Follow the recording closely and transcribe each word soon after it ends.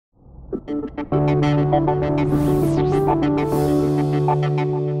So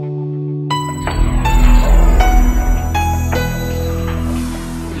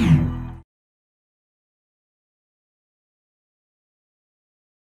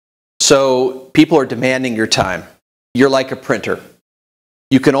people are demanding your time. You're like a printer.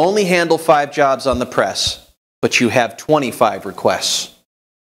 You can only handle 5 jobs on the press, but you have 25 requests.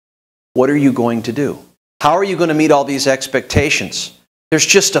 What are you going to do? How are you going to meet all these expectations? There's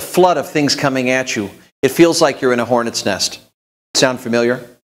just a flood of things coming at you. It feels like you're in a hornet's nest. Sound familiar?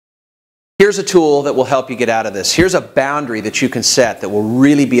 Here's a tool that will help you get out of this. Here's a boundary that you can set that will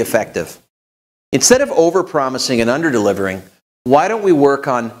really be effective. Instead of overpromising and underdelivering, why don't we work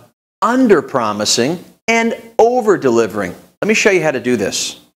on underpromising and over-delivering? Let me show you how to do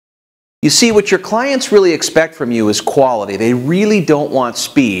this. You see, what your clients really expect from you is quality. They really don't want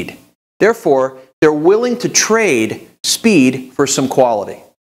speed. Therefore, they're willing to trade speed for some quality.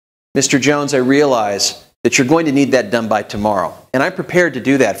 Mr. Jones, I realize that you're going to need that done by tomorrow, and I'm prepared to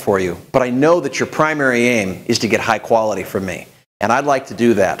do that for you, but I know that your primary aim is to get high quality from me, and I'd like to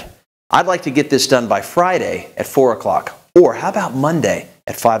do that. I'd like to get this done by Friday at 4 o'clock, or how about Monday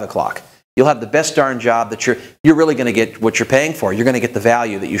at 5 o'clock? You'll have the best darn job that you're really going to get what you're paying for. You're going to get the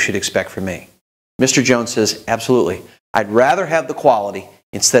value that you should expect from me. Mr. Jones says, absolutely. I'd rather have the quality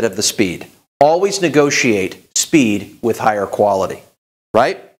instead of the speed. Always negotiate speed with higher quality,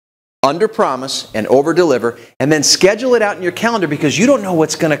 right? Underpromise and overdeliver, and then schedule it out in your calendar because you don't know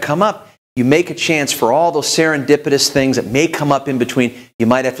what's going to come up. You make a chance for all those serendipitous things that may come up in between you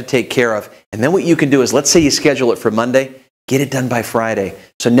might have to take care of. And then what you can do is, let's say you schedule it for Monday, get it done by Friday.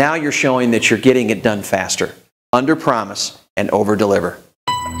 So now you're showing that you're getting it done faster. Underpromise and overdeliver.